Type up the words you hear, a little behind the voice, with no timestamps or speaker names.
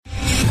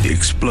The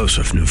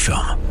explosive new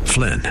film,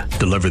 Flynn,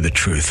 Deliver the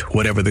Truth,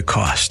 Whatever the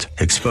Cost,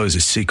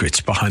 exposes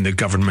secrets behind the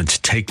government's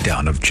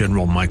takedown of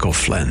General Michael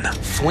Flynn.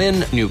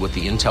 Flynn knew what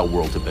the intel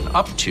world had been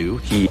up to.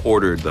 He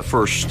ordered the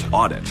first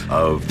audit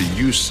of the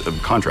use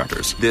of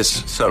contractors.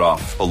 This set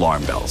off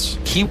alarm bells.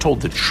 He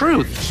told the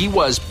truth. He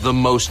was the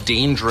most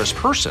dangerous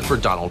person for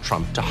Donald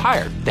Trump to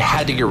hire. They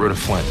had to get rid of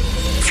Flynn.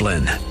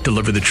 Flynn,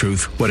 Deliver the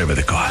Truth, Whatever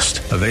the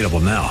Cost. Available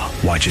now.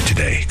 Watch it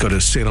today. Go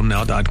to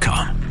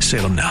salemnow.com.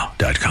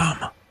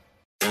 salemnow.com.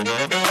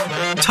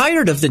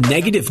 Tired of the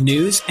negative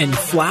news and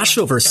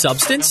flashover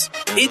substance?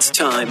 It's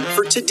time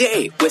for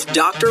Today with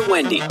Dr.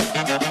 Wendy.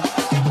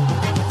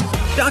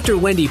 Dr.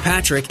 Wendy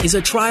Patrick is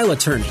a trial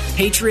attorney,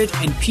 patriot,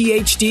 and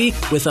PhD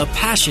with a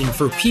passion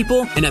for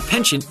people and a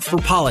penchant for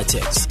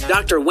politics.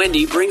 Dr.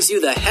 Wendy brings you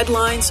the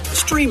headlines,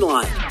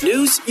 streamlined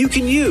news you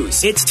can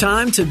use. It's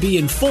time to be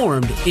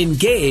informed,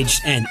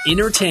 engaged, and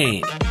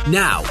entertained.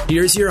 Now,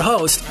 here's your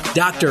host,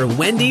 Dr.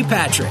 Wendy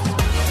Patrick.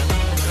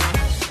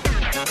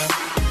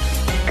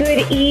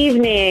 Good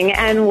evening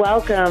and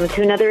welcome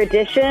to another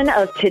edition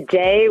of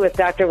Today with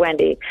Dr.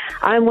 Wendy.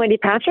 I'm Wendy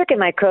Patrick and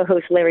my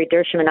co-host Larry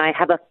Dersham and I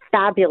have a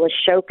fabulous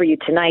show for you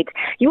tonight.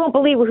 You won't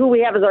believe who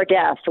we have as our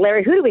guest.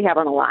 Larry, who do we have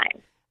on the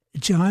line?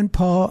 John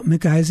Paul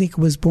McIsaac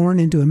was born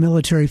into a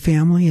military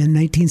family in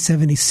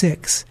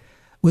 1976.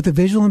 With a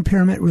visual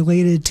impairment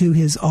related to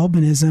his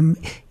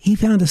albinism, he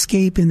found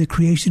escape in the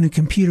creation of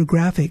computer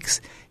graphics.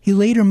 He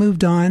later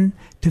moved on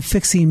to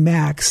fixing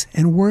Macs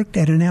and worked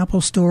at an Apple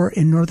store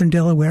in northern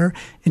Delaware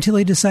until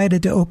he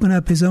decided to open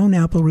up his own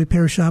Apple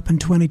repair shop in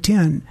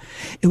 2010.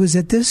 It was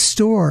at this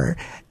store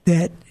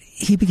that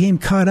he became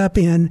caught up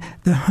in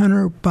the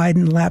Hunter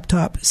Biden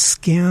laptop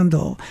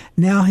scandal.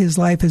 Now his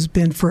life has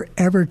been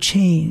forever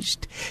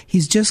changed.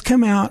 He's just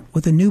come out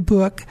with a new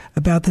book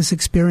about this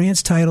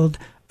experience titled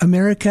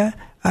American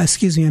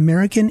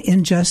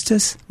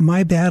Injustice,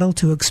 My Battle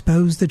to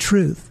Expose the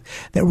Truth,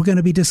 that we're going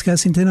to be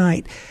discussing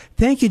tonight.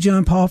 Thank you,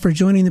 John Paul, for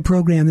joining the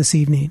program this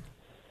evening.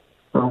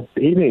 Well,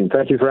 good evening.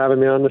 Thank you for having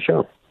me on the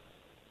show.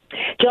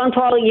 John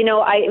Paul,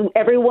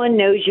 everyone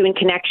knows you in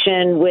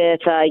connection with,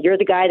 you're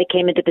the guy that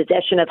came into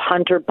possession of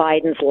Hunter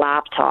Biden's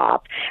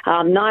laptop.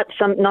 Not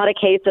a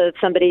case of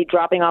somebody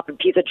dropping off a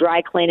piece of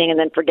dry cleaning and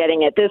then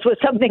forgetting it. This was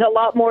something a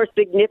lot more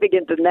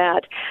significant than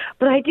that.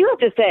 But I do have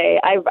to say,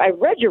 I've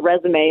read your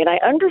resume and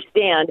I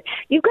understand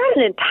you've got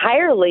an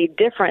entirely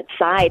different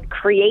side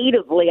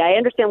creatively. I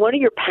understand one of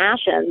your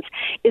passions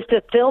is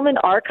to film and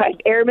archive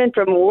airmen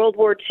from World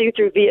War II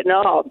through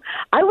Vietnam.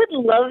 I would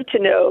love to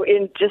know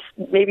in just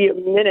maybe a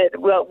minute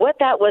what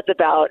that was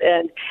about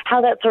and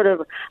how that sort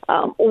of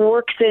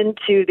works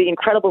into the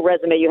incredible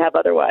resume you have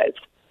otherwise.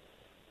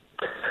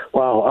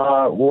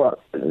 Well,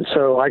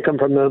 so I come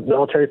from a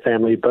military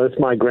family. Both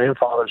my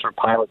grandfathers were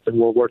pilots in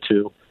World War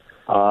II.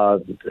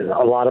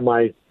 A lot of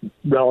my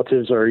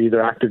relatives are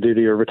either active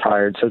duty or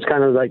retired, so it's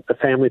kind of like the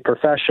family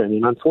profession.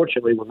 And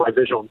unfortunately, with my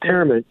visual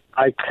impairment,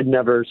 I could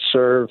never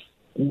serve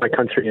my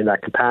country in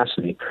that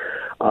capacity.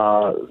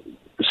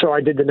 So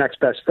I did the next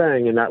best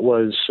thing, and that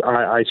was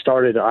I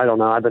started,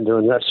 I've been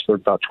doing this for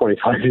about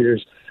 25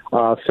 years,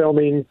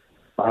 filming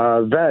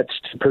vets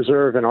to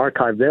preserve and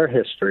archive their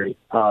history,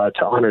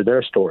 to honor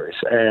their stories.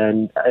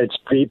 And it's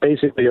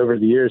basically over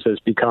the years has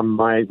become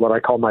what I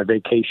call my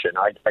vacation.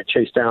 I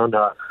chase down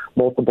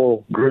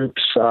multiple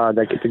groups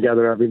that get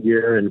together every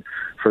year and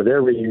for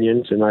their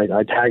reunions, and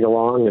I tag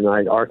along and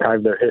I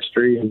archive their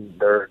history and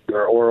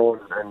their oral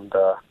and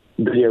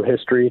video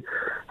history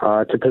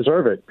to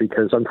preserve it,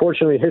 because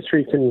unfortunately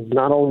history can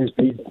not always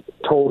be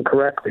told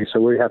correctly, so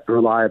we have to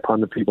rely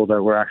upon the people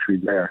that were actually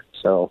there.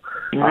 So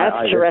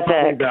that's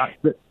terrific.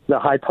 The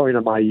high point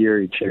of my year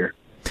each year.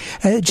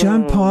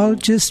 John Paul,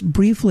 just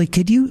briefly,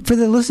 could you, for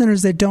the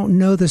listeners that don't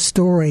know the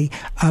story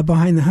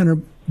behind the Hunter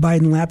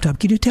Biden laptop,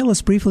 could you tell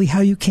us briefly how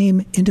you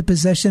came into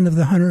possession of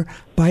the Hunter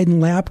Biden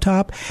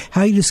laptop,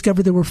 how you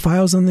discovered there were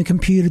files on the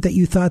computer that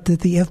you thought that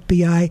the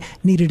FBI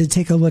needed to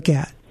take a look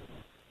at?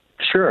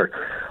 Sure.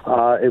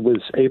 It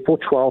was April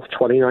 12th,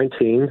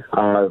 2019,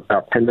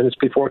 about 10 minutes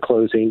before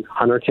closing.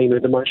 Hunter came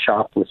into my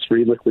shop with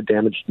 3 liquid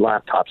damaged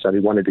laptops that he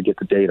wanted to get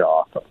the data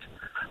off of.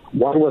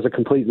 One was a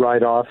complete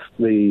write-off.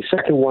 The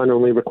second one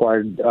only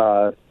required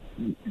the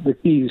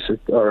keys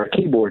or a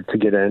keyboard to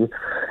get in.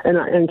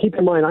 And keep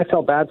in mind, I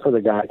felt bad for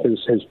the guy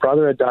because his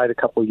brother had died a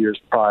couple of years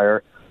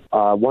prior.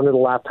 One of the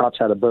laptops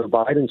had a Beau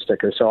Biden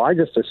sticker, so I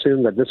just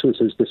assumed that this was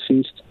his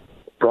deceased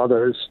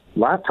brother's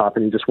laptop,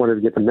 and he just wanted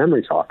to get the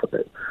memories off of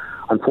it.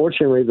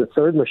 Unfortunately, the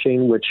third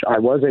machine, which I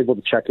was able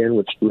to check in,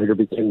 which later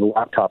became the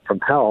laptop from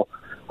hell,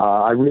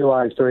 I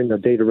realized during the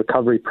data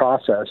recovery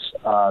process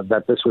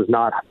that this was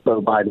not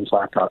Beau Biden's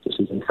laptop. This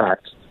is, in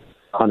fact,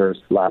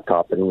 Hunter's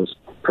laptop, and it was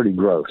pretty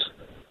gross.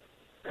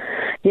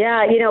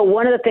 Yeah,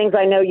 one of the things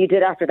I know you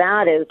did after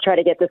that is try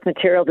to get this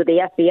material to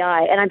the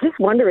FBI. And I'm just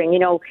wondering,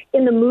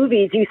 in the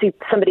movies, you see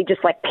somebody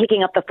just like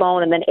picking up the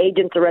phone and then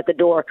agents are at the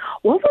door.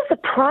 What was the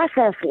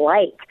process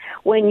like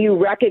when you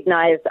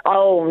recognized,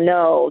 oh,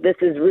 no, this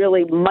is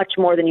really much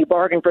more than you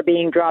bargained for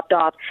being dropped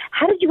off?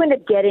 How did you end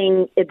up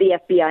getting the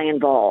FBI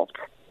involved?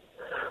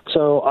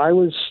 So I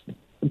was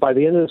by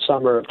the end of the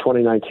summer of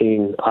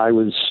 2019, I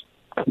was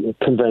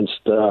convinced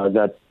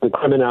that the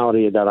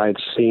criminality that I had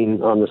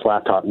seen on this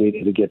laptop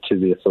needed to get to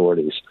the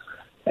authorities.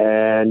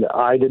 And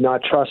I did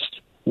not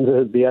trust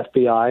the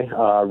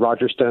FBI.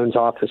 Roger Stone's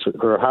office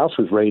or house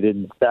was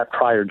raided that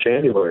prior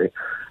January,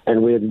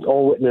 and we had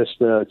all witnessed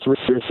the 3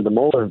 years of the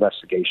Mueller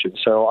investigation.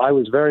 So I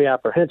was very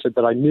apprehensive,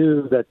 but I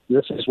knew that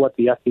this is what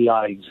the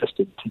FBI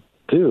existed to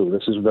do.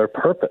 This is their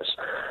purpose.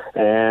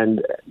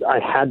 And I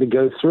had to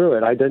go through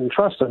it. I didn't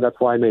trust them. That's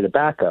why I made a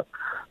backup.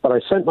 But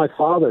I sent my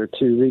father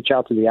to reach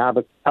out to the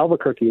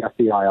Albuquerque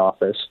FBI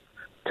office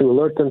to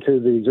alert them to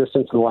the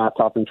existence of the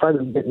laptop and try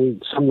to get me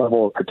some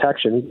level of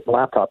protection, the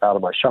laptop out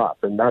of my shop.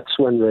 And that's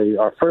when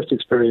our first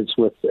experience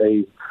with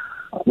a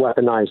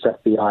weaponized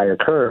FBI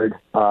occurred.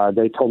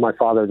 They told my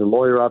father to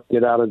lawyer up,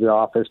 get out of the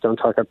office, don't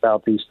talk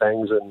about these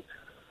things.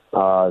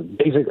 And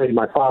basically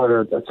my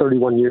father, a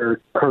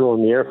 31-year colonel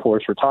in the Air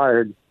Force,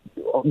 retired,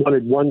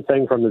 wanted one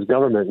thing from his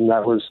government, and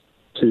that was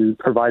to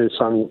provide his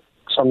son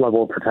some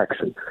level of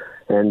protection.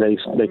 And they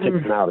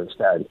kicked him out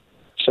instead.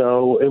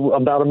 So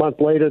about a month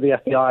later, the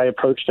FBI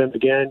approached him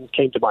again,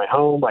 came to my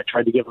home. I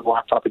tried to give him the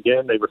laptop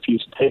again. They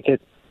refused to take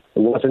it. It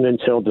wasn't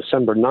until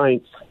December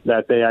 9th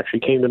that they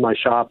actually came to my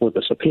shop with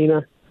a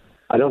subpoena.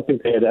 I don't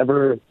think they had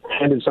ever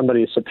handed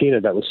somebody a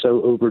subpoena that was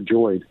so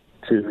overjoyed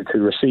to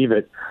receive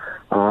it.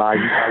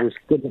 I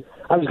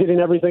was getting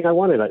everything I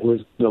wanted.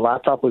 The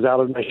laptop was out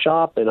of my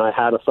shop, and I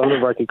had a phone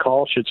number I could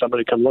call should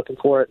somebody come looking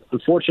for it.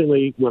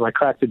 Unfortunately, when I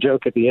cracked the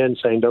joke at the end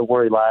saying, "Don't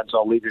worry, lads,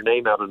 I'll leave your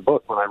name out of the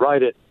book when I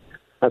write it,"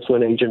 that's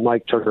when Agent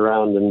Mike turned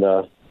around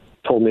and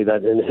told me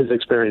that in his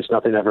experience,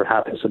 nothing ever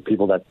happens to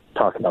people that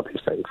talk about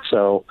these things.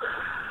 So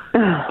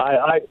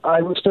I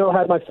still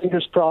had my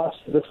fingers crossed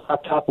this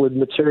laptop would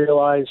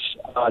materialize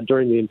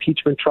during the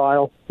impeachment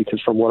trial,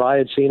 because from what I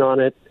had seen on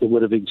it, it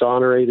would have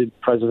exonerated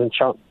President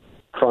Trump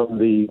from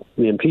the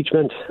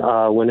impeachment.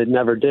 When it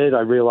never did,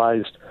 I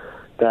realized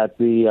that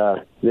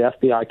the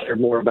FBI cared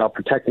more about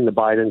protecting the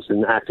Bidens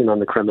than acting on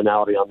the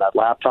criminality on that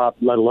laptop,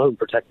 let alone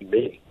protecting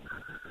me.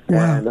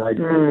 Wow. And I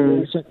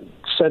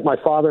sent my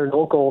father and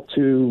uncle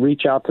to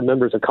reach out to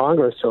members of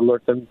Congress to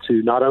alert them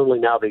to not only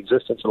now the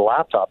existence of the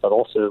laptop, but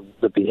also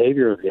the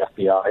behavior of the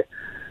FBI.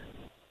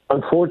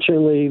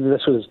 Unfortunately,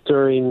 this was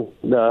during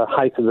the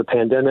height of the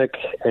pandemic,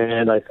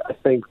 and I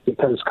think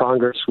because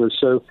Congress was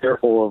so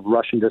fearful of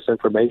Russian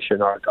disinformation,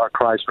 our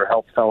cries for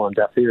help fell on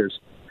deaf ears.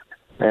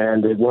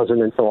 And it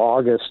wasn't until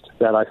August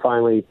that I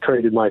finally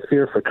traded my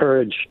fear for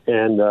courage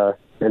and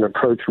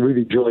approached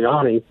Rudy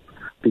Giuliani,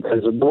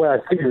 because of the way I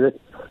figured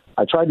it,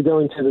 I tried to go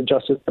into the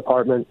Justice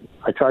Department.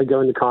 I tried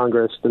going to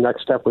Congress. The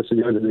next step was to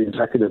go to the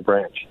executive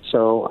branch.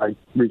 So I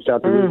reached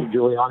out to Rudy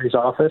Giuliani's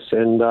office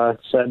and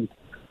said,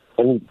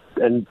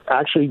 and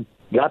actually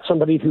got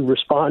somebody who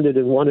responded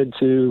and wanted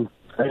to,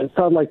 and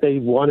felt like they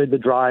wanted to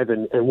drive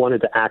and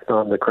wanted to act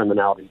on the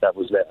criminality that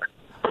was there.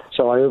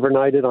 So I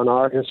overnighted on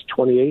August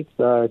 28th,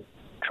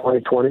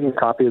 2020, a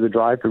copy of the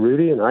drive to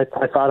Rudy, and I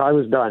thought I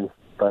was done,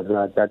 but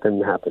that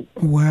didn't happen.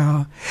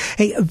 Wow.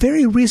 Hey,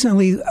 very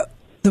recently,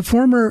 the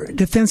former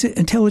Defense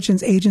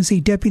Intelligence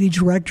Agency Deputy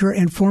Director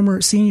and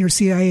former Senior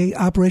CIA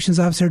Operations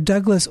Officer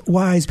Douglas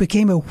Wise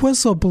became a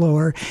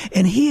whistleblower,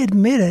 and he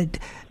admitted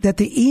that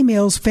the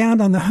emails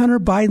found on the Hunter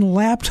Biden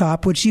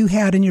laptop, which you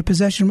had in your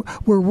possession,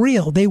 were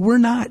real. They were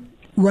not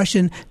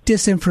Russian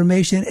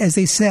disinformation, as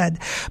they said.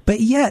 But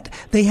yet,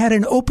 they had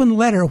an open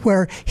letter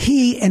where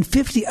he and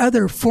 50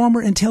 other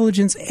former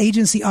intelligence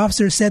agency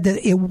officers said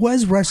that it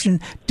was Russian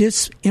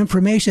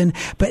disinformation.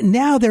 But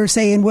now they're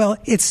saying, well,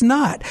 it's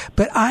not.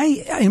 But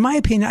in my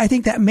opinion, I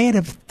think that may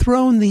have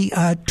thrown the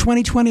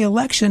 2020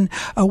 election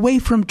away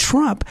from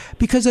Trump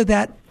because of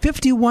that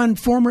 51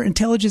 former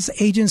intelligence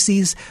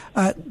agencies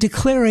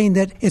declaring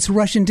that it's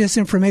Russian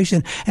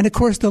disinformation. And, of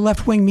course, the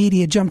left-wing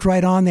media jumped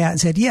right on that and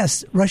said,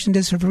 yes, Russian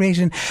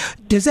disinformation.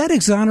 Does that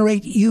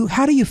exonerate you?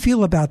 How do you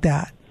feel about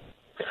that?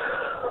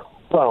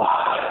 Well,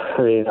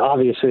 I mean,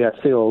 obviously I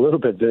feel a little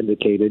bit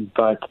vindicated,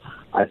 but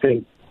I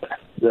think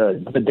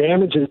the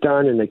damage is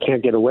done and they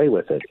can't get away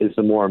with it is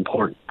the more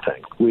important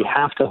thing. We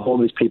have to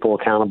hold these people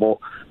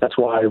accountable. That's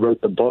why I wrote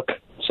the book,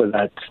 so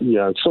that,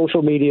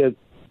 social media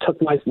took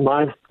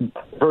my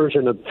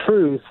version of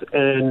truth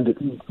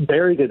and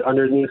buried it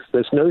underneath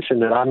this notion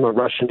that I'm a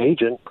Russian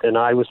agent and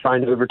I was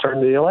trying to overturn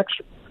the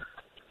election.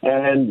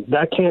 And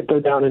that can't go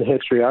down in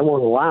history. I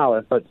won't allow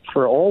it. But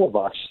for all of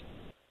us,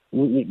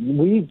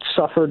 we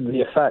suffered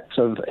the effects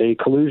of a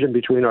collusion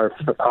between our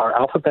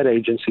alphabet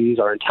agencies,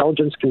 our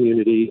intelligence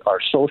community, our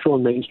social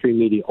and mainstream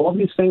media. All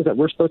these things that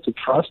we're supposed to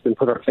trust and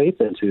put our faith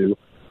into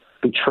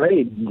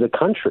betrayed the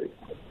country.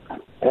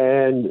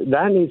 And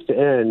that needs to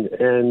end.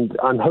 And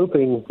I'm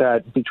hoping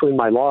that between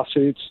my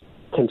lawsuits,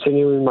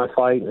 continuing my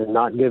fight and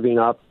not giving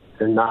up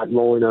and not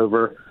rolling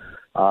over,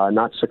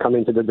 not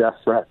succumbing to the death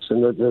threats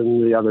and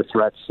the other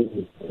threats,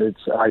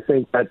 I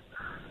think that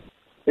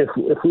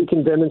if we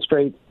can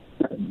demonstrate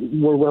that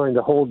we're willing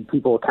to hold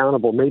people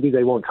accountable, maybe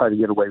they won't try to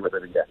get away with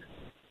it again.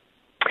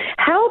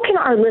 How can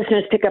our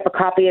listeners pick up a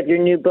copy of your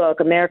new book,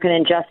 American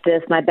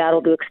Injustice, My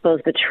Battle to Expose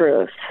the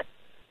Truth?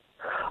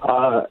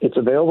 It's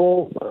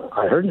available.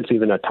 I heard it's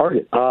even at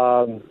Target.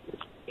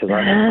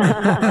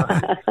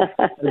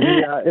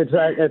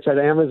 It's at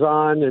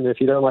Amazon, and if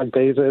you don't like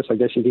Bezos, I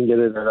guess you can get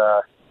it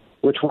at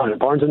which one?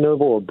 Barnes &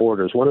 Noble or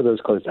Borders? One of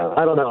those closed down.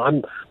 I don't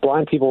know.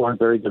 Blind people aren't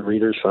very good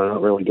readers, so I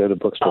don't really go to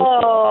bookstores.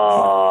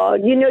 Oh,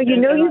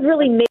 you've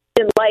really made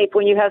it in life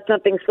when you have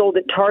something sold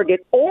at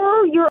Target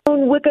or your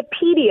own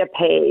Wikipedia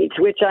page,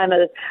 which I'm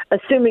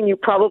assuming you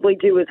probably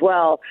do as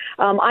well.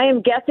 I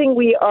am guessing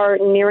we are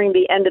nearing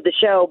the end of the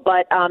show,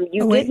 but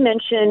you did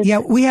mention... Yeah,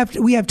 we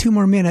have 2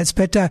 more minutes,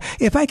 but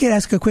if I could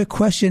ask a quick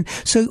question.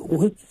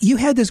 So you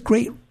had this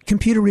great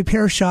computer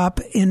repair shop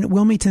in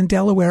Wilmington,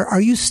 Delaware.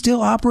 Are you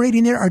still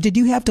operating there, or did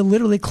you have to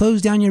literally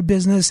close down your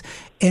business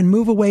and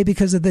move away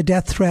because of the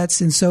death threats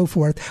and so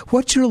forth?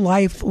 What's your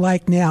life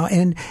like now,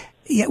 and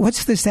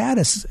what's the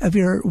status of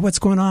what's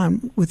going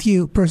on with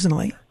you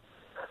personally?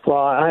 Well,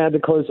 I had to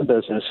close the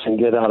business and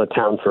get out of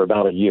town for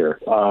about a year.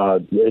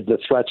 The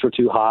threats were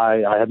too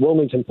high. I had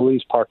Wilmington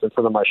police parked in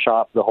front of my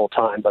shop the whole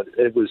time, but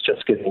it was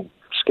just getting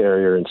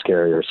scarier and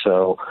scarier.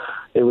 So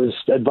it was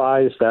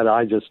advised that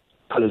I just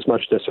put as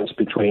much distance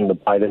between the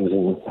Bidens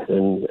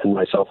and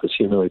myself as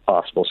humanly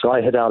possible. So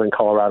I hid out in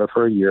Colorado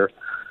for a year,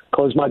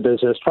 closed my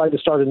business, tried to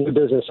start a new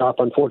business up.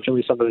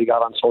 Unfortunately, somebody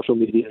got on social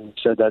media and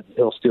said that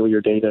he'll steal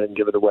your data and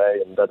give it away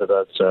and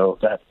da-da-da. So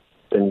that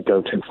didn't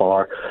go too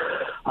far.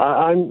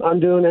 I'm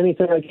doing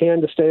anything I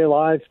can to stay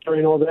alive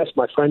during all this.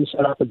 My friend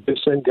set up a Do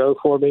Send Go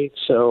for me,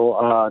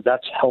 so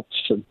that's helped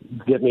to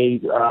get me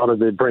out of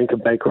the brink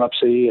of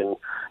bankruptcy, and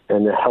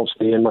it helps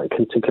me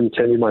to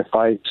continue my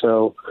fight.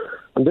 So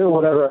I'm doing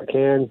whatever I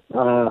can.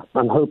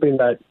 I'm hoping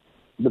that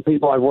the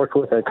people I've worked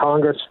with at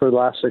Congress for the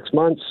last 6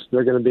 months,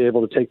 they're going to be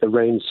able to take the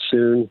reins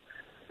soon,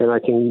 and I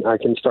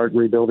can start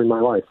rebuilding my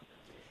life.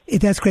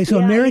 That's great. So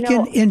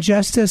American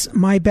Injustice,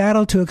 My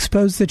Battle to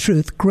Expose the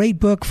Truth. Great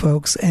book,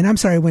 folks. And I'm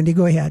sorry, Wendy,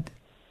 go ahead.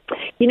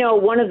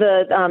 One of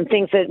the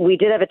things that we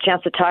did have a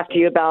chance to talk to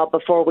you about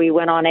before we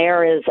went on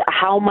air is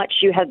how much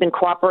you have been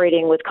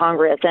cooperating with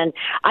Congress. And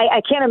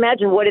I can't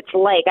imagine what it's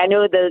like. I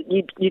know that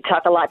you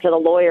talk a lot to the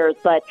lawyers,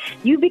 but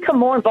you've become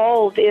more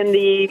involved in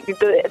the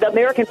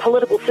American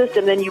political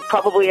system than you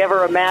probably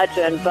ever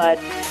imagined. But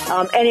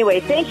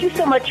anyway, thank you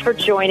so much for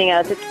joining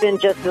us. It's been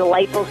just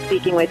delightful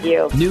speaking with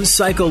you. News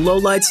cycle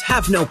lowlights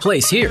have no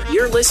place here.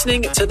 You're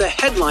listening to the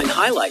headline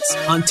highlights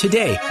on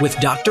Today with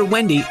Dr.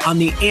 Wendy on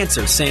The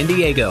Answer San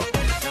Diego.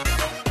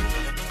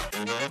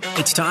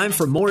 It's time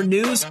for more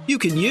news you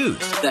can use.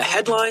 The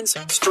headlines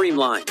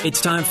streamlined. It's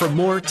time for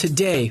more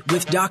Today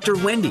with Dr.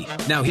 Wendy.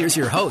 Now here's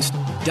your host,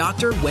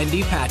 Dr.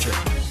 Wendy Patrick.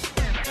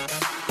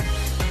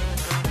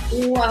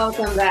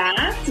 Welcome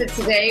back to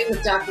Today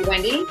with Dr.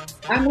 Wendy.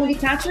 I'm Wendy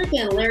Patrick,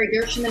 and Larry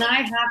Gershom and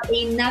I have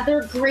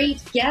another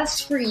great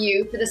guest for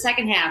you for the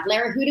second half.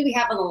 Larry, who do we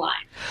have on the line?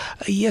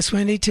 Yes,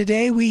 Wendy.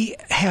 Today we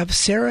have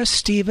Sarah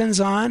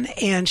Stevens on,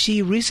 and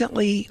she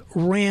recently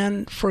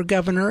ran for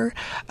governor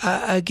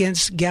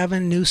against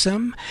Gavin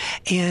Newsom,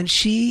 and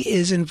she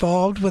is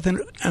involved with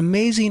an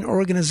amazing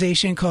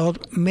organization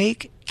called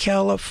Make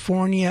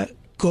California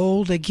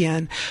Gold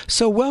Again.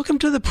 So welcome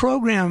to the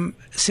program,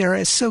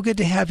 Sarah. It's so good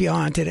to have you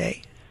on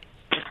today.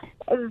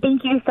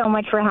 Thank you so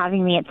much for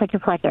having me. It's such a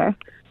pleasure.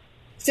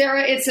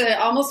 Sarah, it's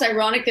almost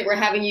ironic that we're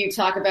having you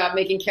talk about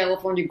making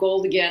California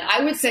gold again.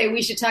 I would say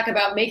we should talk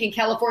about making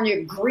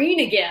California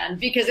green again,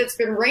 because it's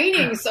been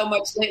raining so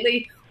much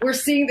lately. We're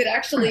seeing that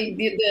actually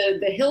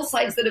the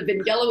hillsides that have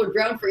been yellow and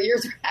brown for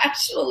years are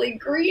actually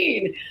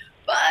green.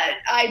 But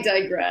I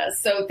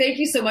digress. So thank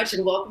you so much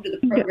and welcome to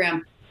the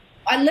program.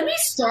 Let me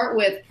start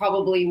with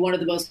probably one of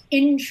the most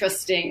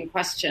interesting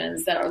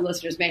questions that our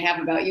listeners may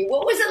have about you.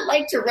 What was it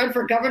like to run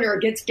for governor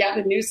against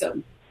Gavin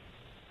Newsom?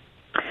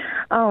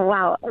 Oh,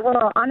 wow.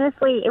 Well,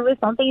 honestly, it was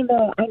something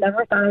that I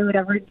never thought I would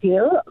ever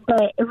do,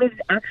 but it was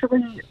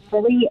actually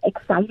really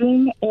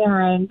exciting,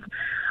 and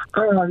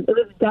it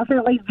was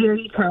definitely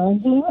very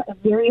challenging,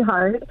 very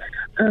hard,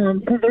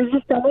 because there's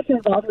just so much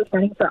involved with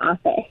running for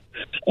office.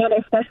 And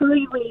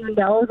especially when you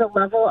know the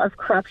level of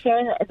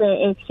corruption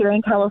that is here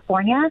in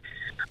California,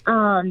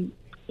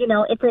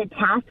 it's a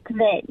task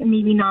that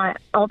maybe not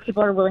all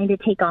people are willing to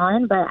take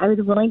on, but I was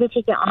willing to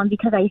take it on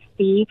because I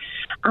see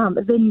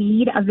the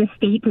need of the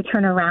state to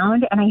turn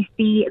around, and I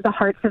see the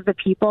hearts of the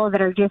people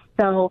that are just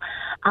so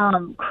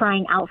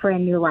crying out for a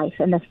new life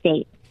in the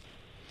state.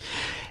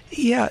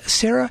 Yeah,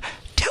 Sarah,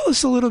 tell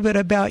us a little bit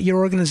about your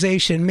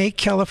organization, Make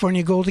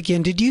California Gold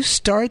Again. Did you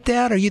start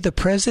that? Are you the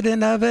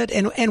president of it?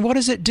 And what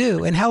does it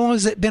do? And how long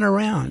has it been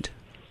around?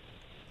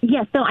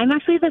 Yes, so I'm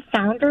actually the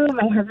founder.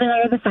 My husband and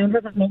I are the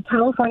founders of Make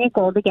California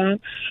Gold Again.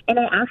 And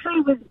it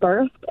actually was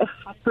birthed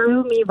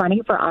through me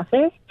running for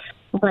office,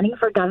 running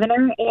for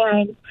governor.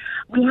 And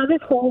we have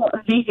this whole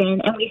vision,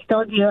 and we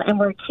still do, and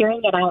we're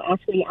carrying it out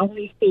actually as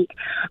we speak.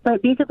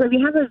 But basically, we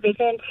have a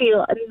vision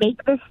to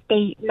make the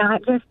state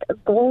not just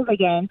gold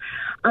again,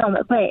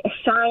 but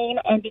shine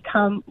and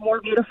become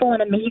more beautiful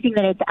and amazing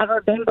than it's ever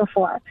been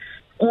before.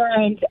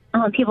 And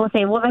people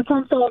say, well, that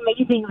sounds so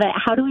amazing, but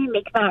how do we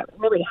make that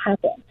really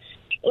happen?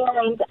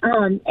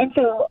 And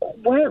so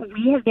what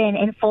we have been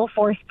in full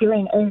force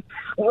doing is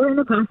we're in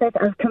the process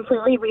of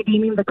completely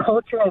redeeming the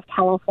culture of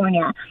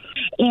California.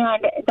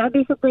 And that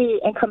basically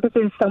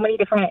encompasses so many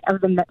different of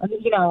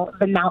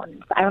the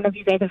mountains. I don't know if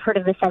you guys have heard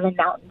of the 7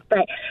 mountains,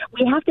 but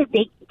we have to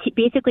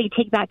basically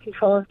take back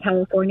control of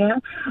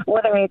California,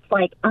 whether it's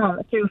like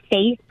through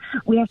faith.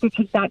 We have to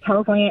take back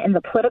California in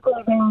the political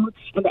realm,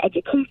 in the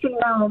education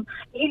realm,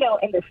 in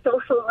the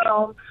social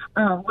realm,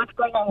 what's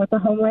going on with the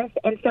homeless.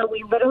 And so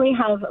we literally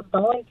have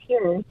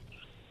volunteers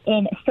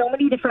in so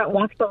many different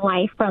walks of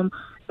life, from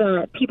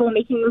the people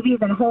making movies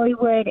in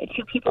Hollywood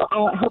to people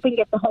out helping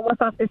get the homeless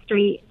off the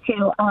street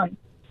to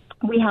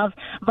we have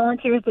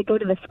volunteers that go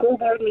to the school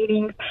board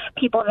meetings,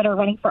 people that are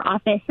running for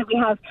office. So we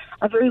have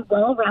a very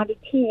well-rounded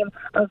team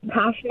of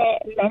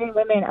passionate men and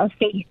women of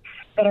faith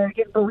that are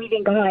just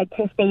believing God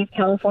to save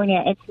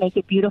California and to make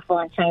it beautiful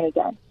and shine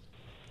again.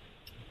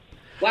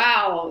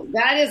 Wow,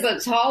 that is a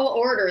tall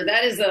order.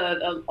 That is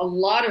a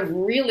lot of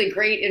really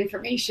great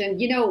information.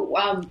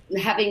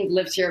 Having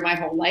lived here my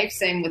whole life,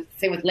 same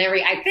with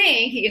Larry. I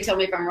think he can tell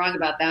me if I'm wrong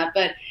about that.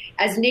 But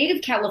as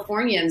native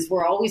Californians, it's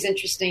always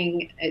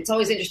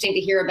interesting to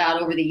hear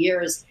about over the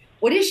years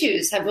what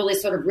issues have really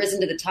sort of risen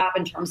to the top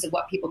in terms of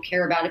what people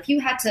care about. If you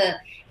had to,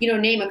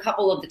 name a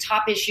couple of the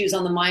top issues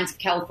on the minds of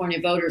California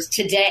voters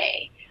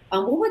today,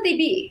 what would they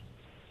be?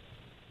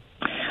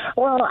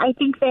 Well, I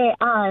think that,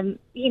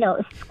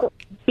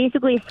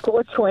 basically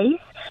school choice,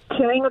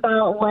 caring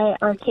about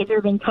what our kids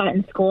are being taught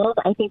in schools,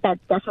 I think that's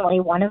definitely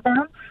one of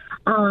them.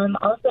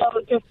 Also,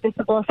 just the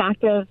simple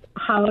fact of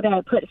how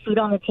to put food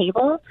on the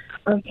table.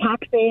 Our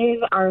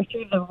taxes are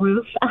through the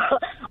roof.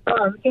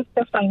 Just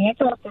the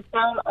financial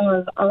system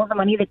of all of the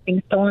money that's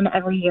being stolen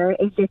every year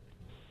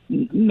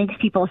makes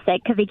people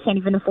sick because they can't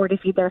even afford to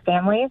feed their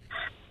families.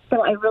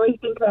 So I really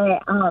think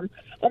that, and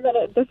then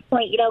at this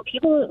point,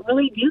 people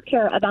really do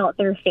care about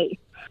their faith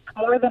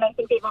more than I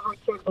think they've ever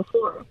cared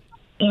before.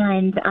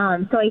 And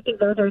so I think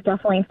those are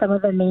definitely some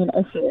of the main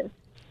issues.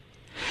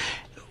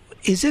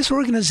 Is this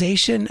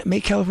organization,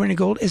 Make California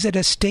Gold, is it a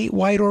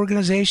statewide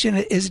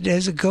organization?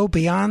 Does it go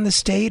beyond the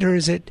state, or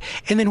is it?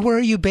 And then where are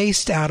you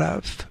based out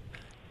of?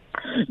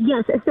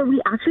 Yes, so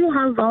we actually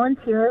have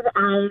volunteers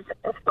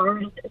as far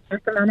as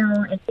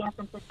Sacramento and San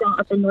Francisco,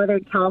 up in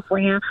Northern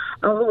California,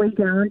 all the way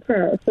down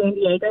to San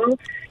Diego.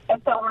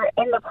 And so we're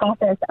in the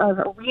process of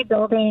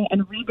rebuilding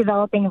and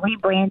redeveloping,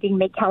 rebranding,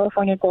 Make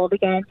California Gold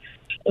again.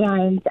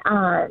 And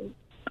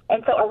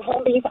so our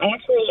home base,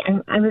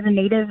 I was a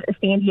native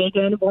San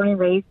Diegan, born and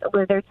raised,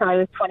 lived there till I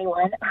was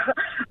 21.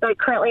 But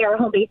currently our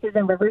home base is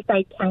in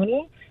Riverside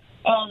County.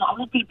 And I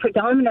would say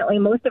predominantly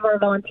most of our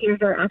volunteers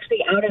are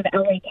actually out of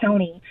LA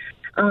County.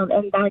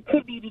 And that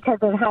could be because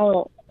of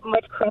how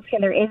much corruption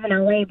there is in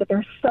LA, but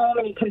there's so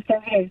many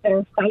conservatives that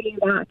are fighting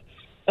back.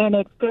 And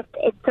it's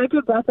such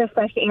a breath of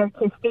fresh air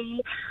to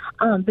see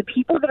the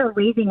people that are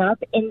raising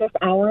up in this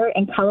hour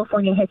in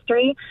California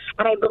history.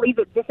 And I believe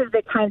that this is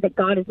the time that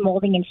God is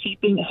molding and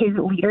shaping his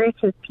leaders,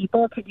 his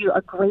people, to do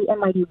a great and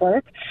mighty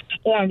work.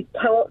 And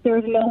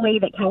there's no way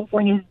that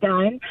California is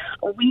done.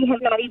 We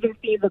have not even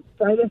seen the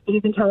brightest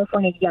days in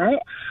California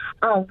yet.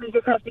 We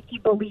just have to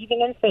keep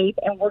believing in faith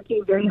and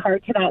working very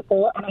hard to that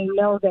goal. And I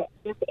know that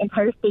this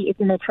entire state is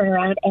in the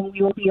turnaround, and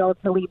we will be able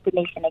to lead the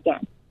nation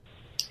again.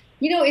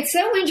 It's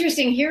so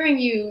interesting hearing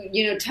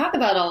you talk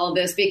about all of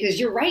this, because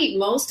you're right.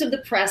 Most of the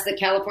press that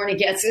California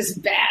gets is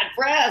bad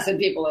press, and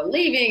people are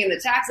leaving, and the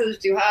taxes are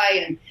too high,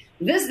 and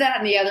this, that,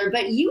 and the other.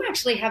 But you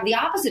actually have the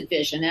opposite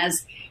vision,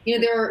 as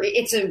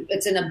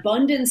it's an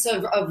abundance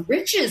of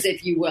riches,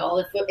 if you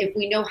will, if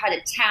we know how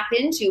to tap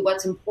into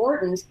what's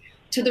important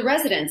to the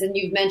residents. And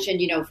you've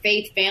mentioned,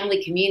 faith,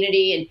 family,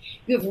 community, and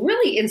you have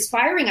really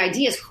inspiring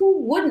ideas. Who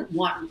wouldn't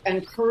want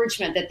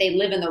encouragement that they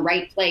live in the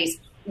right place?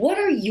 What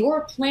are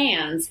your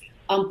plans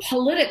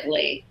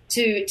politically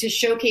to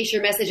showcase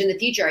your message in the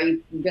future? Are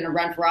you going to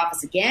run for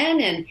office again?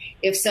 And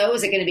if so,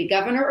 is it going to be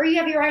governor, or you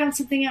have your eye on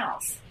something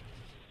else?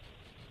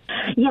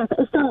 Yes.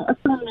 So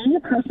for me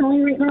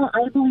personally right now,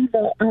 I believe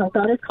that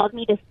God has called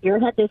me to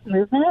spearhead this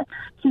movement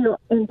to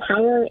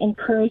empower,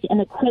 encourage,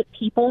 and equip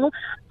people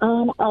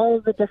on all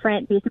of the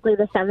different, basically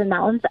the 7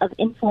 mountains of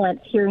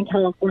influence here in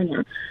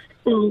California.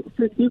 So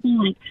for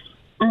example,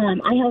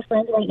 I have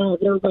friends right now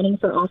that are running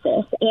for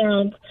office,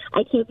 and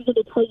I can't begin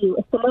to tell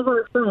you, some of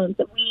our friends,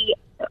 we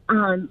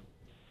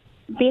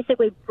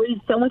basically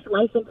breathed so much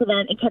life into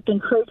them and kept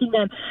encouraging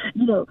them,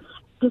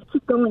 just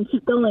keep going,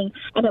 keep going.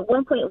 And at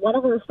one point, one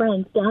of our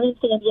friends down in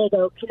San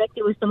Diego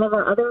connected with some of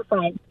our other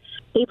friends.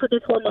 They put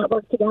this whole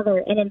network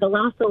together, and in the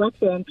last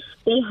election,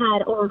 they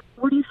had over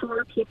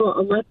 44 people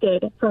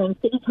elected from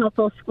city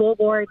council, school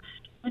board,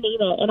 you name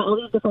it, and all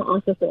these different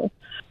offices.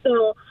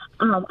 So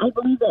I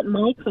believe that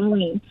my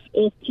calling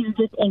is to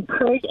just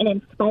encourage and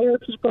inspire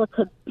people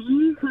to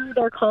be who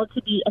they're called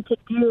to be and to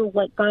do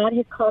what God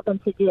has called them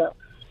to do.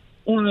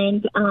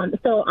 And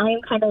so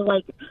I'm kind of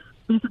like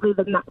basically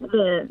the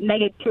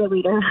mega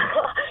cheerleader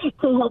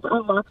to help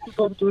unlock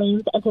people's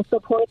dreams and to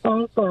support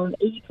them from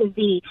A to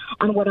Z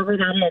on whatever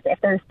that is.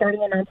 If they're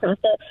starting a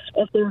nonprofit,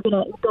 if they're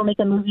going to go make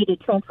a movie to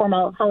transform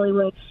out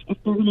Hollywood, if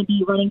they're going to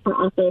be running for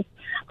office,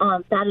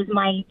 that is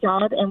my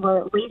job, and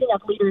we're raising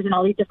up leaders in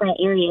all these different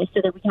areas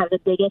so that we can have the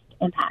biggest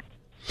impact.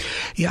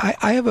 Yeah,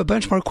 I have a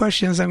bunch more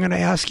questions I'm going to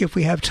ask you if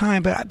we have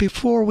time. But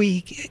before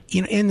we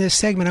end this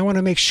segment, I want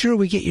to make sure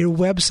we get your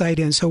website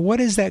in. So what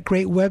is that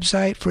great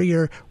website for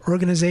your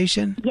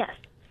organization? Yes.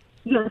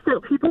 Yeah, so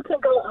people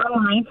can go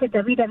online to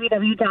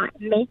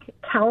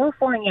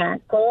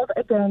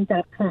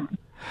www.makecaliforniagoldagain.com.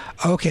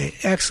 Okay,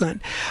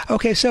 excellent.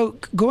 Okay, so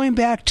going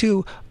back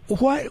to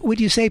what would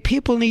you say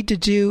people need to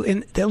do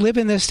that live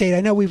in this state?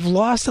 I know we've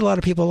lost a lot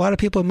of people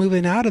are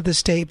moving out of the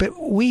state,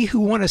 but we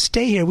who want to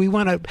stay here, we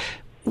want to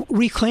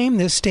reclaim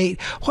this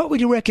state. What would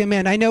you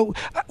recommend? I know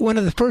one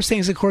of the first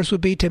things, of course,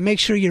 would be to make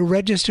sure you're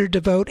registered to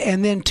vote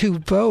and then to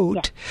vote.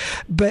 Yeah.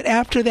 But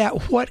after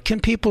that, what can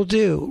people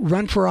do?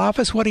 Run for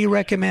office? What do you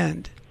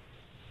recommend?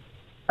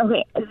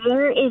 Okay,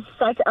 there is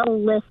such a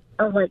list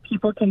of what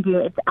people can do.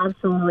 It's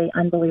absolutely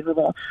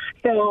unbelievable.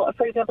 So,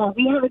 for example,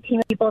 we have a team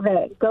of people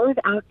that goes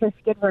out to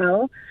Skid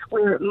Row,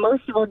 where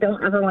most people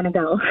don't ever want to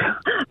go,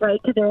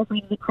 right? Because they're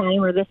afraid of the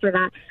crime or this or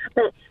that.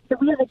 But so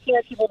we have a team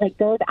of people that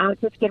goes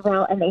out to Skid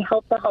Row and they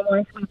help the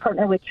homeless. We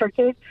partner with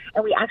churches,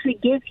 and we actually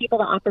give people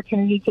the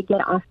opportunity to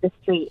get off the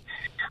street.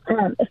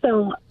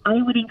 So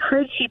I would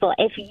encourage people,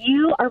 if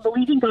you are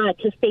believing God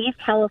to save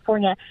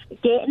California,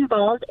 get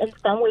involved in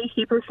some way,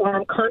 shape, or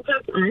form.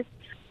 Contact us.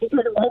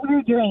 Because what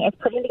we're doing is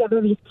putting together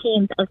these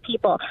teams of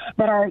people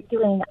that are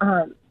doing,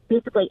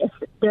 basically,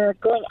 they're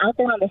going out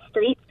there on the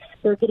streets.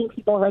 They're getting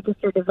people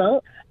registered to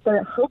vote.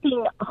 They're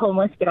helping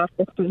homeless get off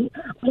the street.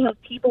 We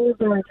have people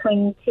that are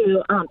trying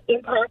to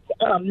impact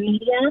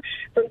media.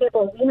 For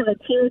example, we have a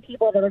team of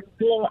people that are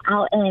being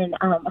out in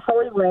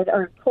Hollywood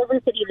or Culver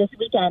City this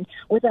weekend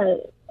with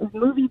a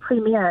movie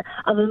premiere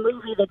of a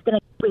movie that's going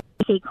to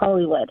shake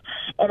Hollywood.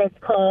 And it's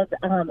called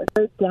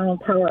Break Down,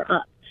 Power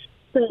Up.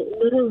 So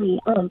literally,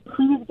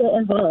 please get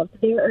involved.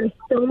 There are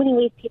so many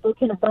ways people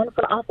can run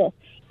for office.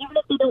 Even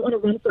if they don't want to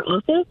run for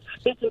office,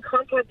 they can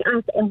contact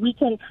us and we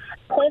can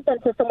point them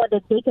to someone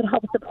that they can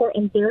help support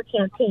in their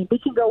campaign. They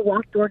can go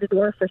walk door to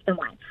door for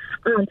someone.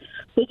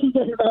 They can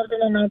get involved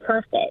in a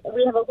nonprofit.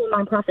 We have a whole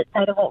nonprofit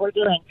side of what we're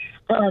doing.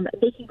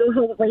 They can go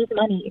help raise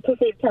money to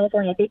save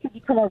California. They can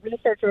become a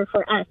researcher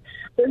for us.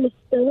 There are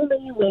so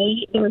many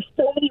ways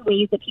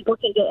that people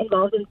can get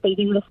involved in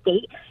saving the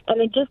state,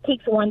 and it just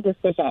takes one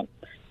decision.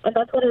 And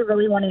that's what I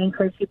really want to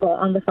encourage people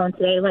on the phone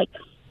today. Like,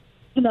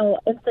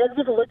 instead of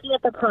just looking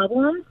at the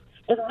problems,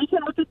 if we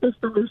can look at the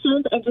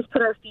solutions and just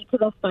put our feet to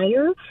the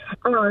fire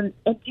and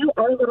do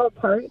our little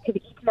part, because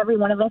each and every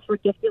one of us were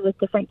gifted with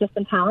different gifts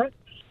and talents,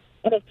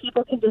 and if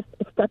people can just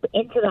step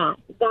into that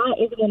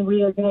is when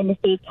we are going to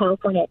save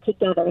California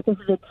together. This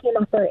is a team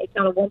effort. It's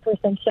not a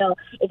one-person show.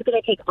 It's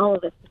going to take all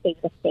of us to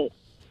save the state.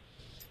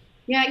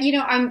 Yeah,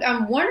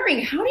 I'm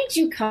wondering, how did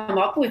you come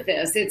up with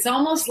this? It's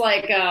almost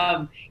like,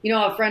 a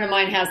friend of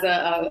mine has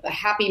a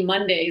Happy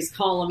Mondays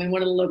column in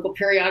one of the local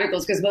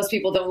periodicals because most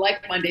people don't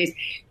like Mondays.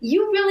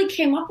 You really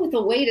came up with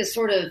a way to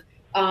sort of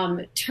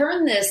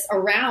turn this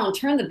around,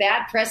 turn the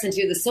bad press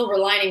into the silver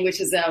lining, which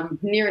is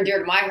near and dear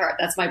to my heart.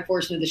 That's my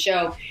portion of the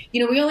show.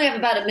 We only have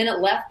about a minute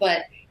left,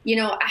 but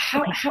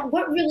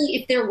what really,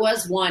 if there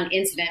was one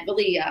incident,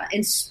 really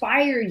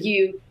inspired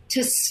you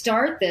to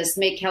start this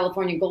Make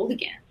California Gold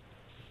Again?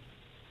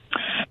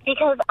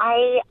 Because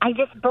I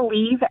just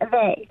believe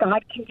that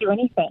God can do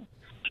anything.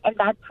 And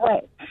that's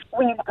what,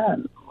 when,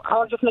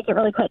 I'll just make it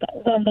really quick.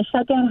 When the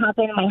shutdown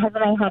happened, my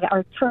husband and I had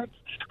our church.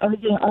 I was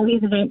doing all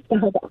these events to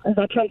help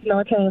veterans,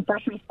 military, and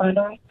first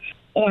responders.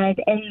 And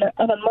in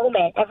a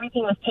moment,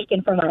 everything was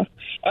taken from us.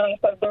 And I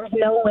said, there's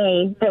no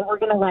way that we're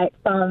going to let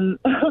some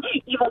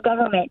evil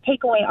government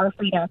take away our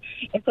freedom.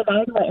 And so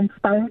that is what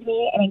inspired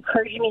me and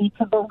encouraged me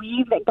to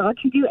believe that God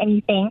can do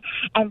anything,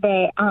 and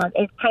that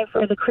it's time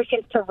for the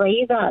Christians to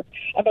raise up,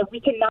 and that we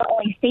can not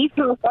only save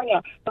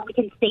California, but we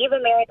can save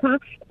America,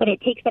 but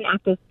it takes an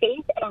act of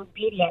faith and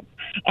obedience.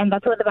 And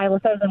that's what the Bible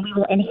says, and we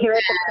will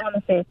inherit the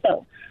promises.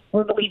 So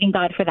we're believing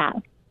God for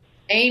that.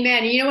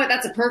 Amen. You know what?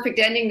 That's a perfect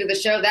ending to the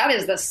show. That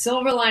is the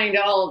silver lining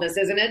to all of this,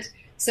 isn't it?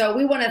 So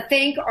we want to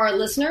thank our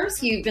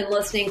listeners. You've been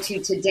listening to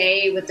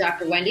Today with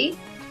Dr. Wendy.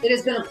 It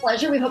has been a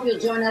pleasure. We hope you'll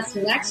join us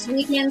next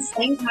weekend,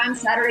 same time,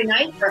 Saturday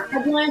night, for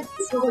Headlines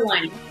The Silver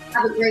Lining.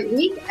 Have a great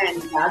week,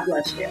 and God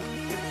bless you.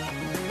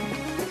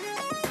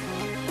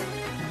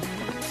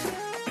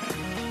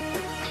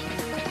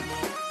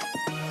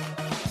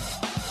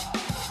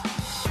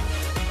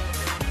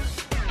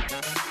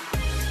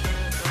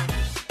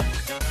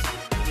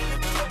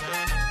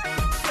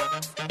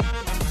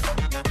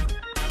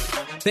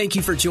 Thank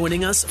you for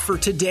joining us for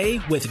Today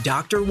with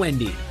Dr.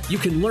 Wendy. You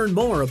can learn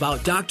more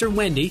about Dr.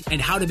 Wendy and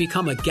how to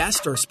become a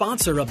guest or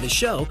sponsor of the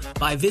show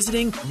by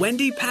visiting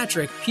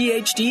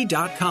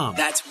wendypatrickphd.com.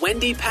 That's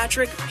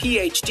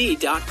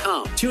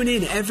wendypatrickphd.com. Tune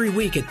in every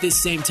week at this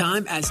same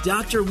time as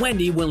Dr.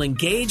 Wendy will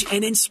engage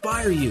and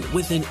inspire you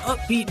with an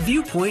upbeat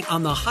viewpoint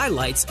on the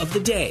highlights of the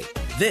day.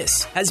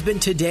 This has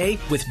been Today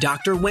with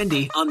Dr.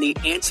 Wendy on The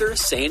Answer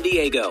San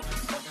Diego.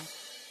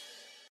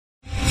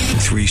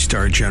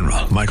 3-star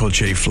General Michael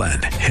J.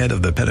 Flynn, head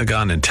of the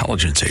Pentagon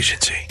Intelligence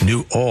Agency,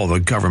 knew all the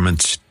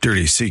government's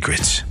dirty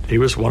secrets. He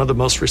was one of the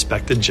most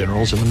respected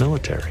generals in the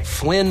military.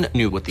 Flynn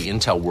knew what the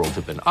intel world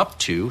had been up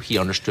to. He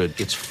understood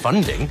its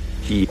funding.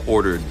 He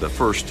ordered the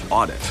first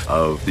audit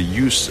of the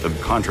use of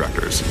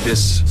contractors.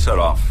 This set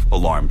off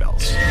alarm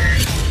bells.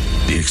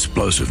 The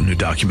explosive new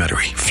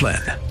documentary,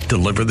 Flynn,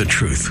 Deliver the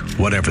Truth,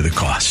 Whatever the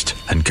Cost,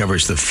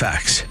 uncovers the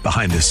facts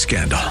behind this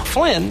scandal.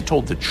 Flynn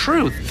told the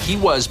truth. He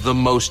was the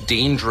most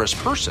dangerous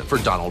person for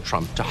Donald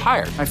Trump to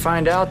hire. I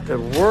find out the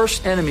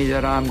worst enemy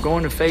that I'm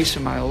going to face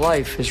in my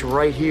life is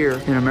right here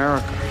in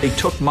America. They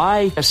took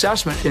my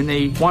assessment and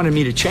they wanted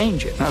me to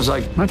change it. And I was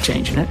like, I'm not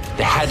changing it.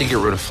 They had to get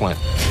rid of Flynn.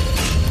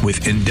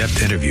 With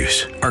in-depth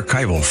interviews,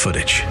 archival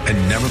footage,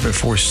 and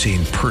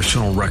never-before-seen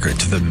personal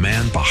records of the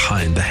man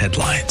behind the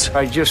headlines.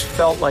 I just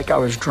felt like I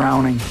was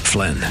drowning.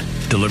 Flynn,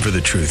 Deliver the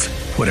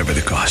Truth, Whatever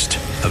the Cost.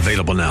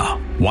 Available now.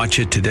 Watch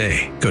it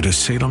today. Go to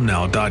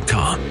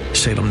salemnow.com.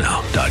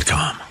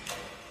 salemnow.com.